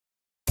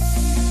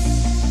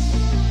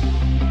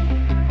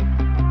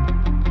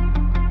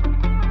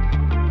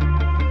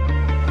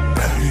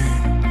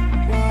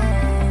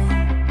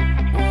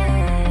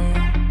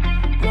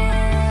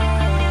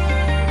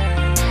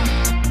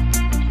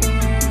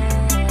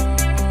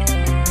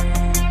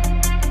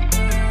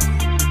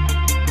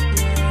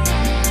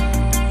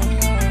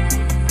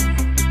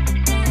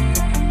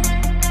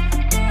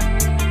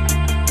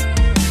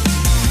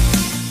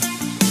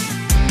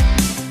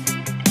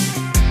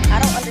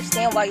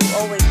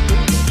do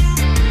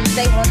this.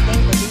 Say one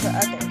thing but do the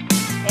other.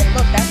 And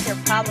look, that's your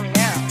problem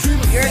now.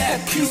 You're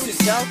confused,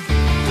 junkie.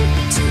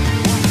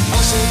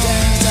 Oh, she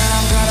thinks that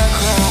I'm gonna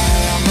cry,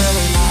 I'm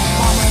really not.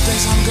 Mama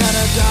thinks I'm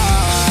gonna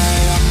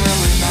die, I'm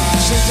really not.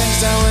 She thinks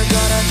that we're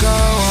gonna go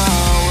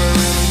out, we're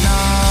really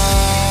not.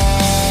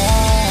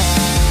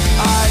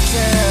 I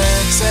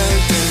can't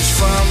take this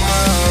from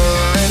her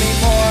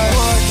anymore.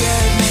 What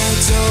gave me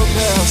 2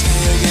 pills, can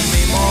you give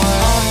me more?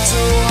 I'm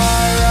too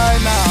high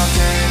right now,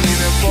 can't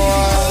even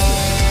pour.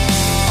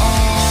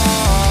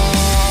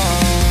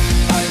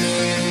 I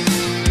need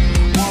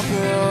 1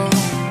 pill,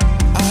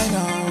 I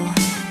know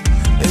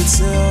it's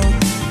ill.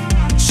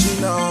 She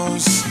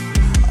knows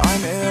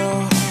I'm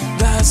ill.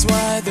 That's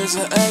why there's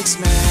an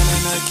X-Man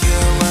and a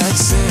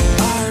Xæxii.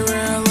 I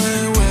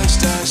really wish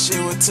that she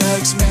would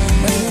text me.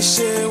 Maybe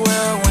she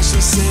will when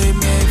she see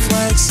me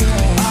flexing.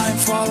 I'm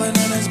falling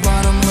in his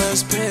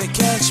bottomless pit,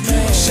 catch me.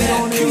 She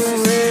don't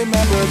even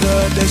remember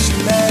the day she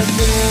met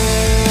me.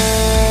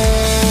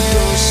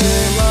 Does she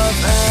love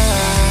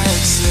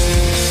Xæxii?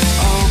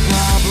 Oh,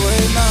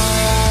 probably not.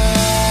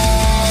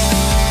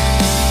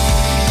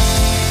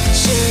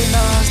 She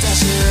knows that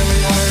she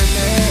really hurt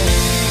me.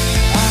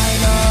 I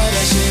know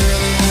that she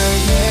really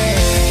hurt me.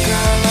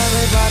 Girl,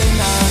 everybody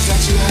knows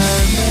that you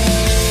hurt me.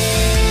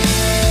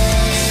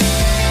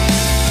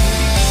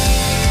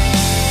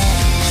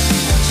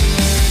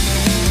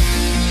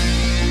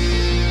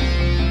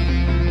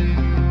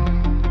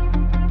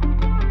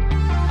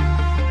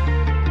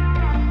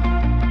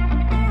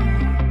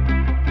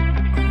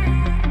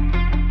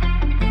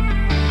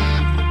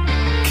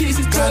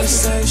 Gotta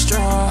stay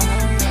strong.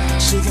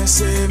 She can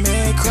see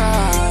me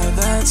cry.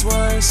 That's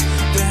worse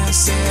than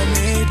seeing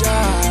me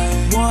die.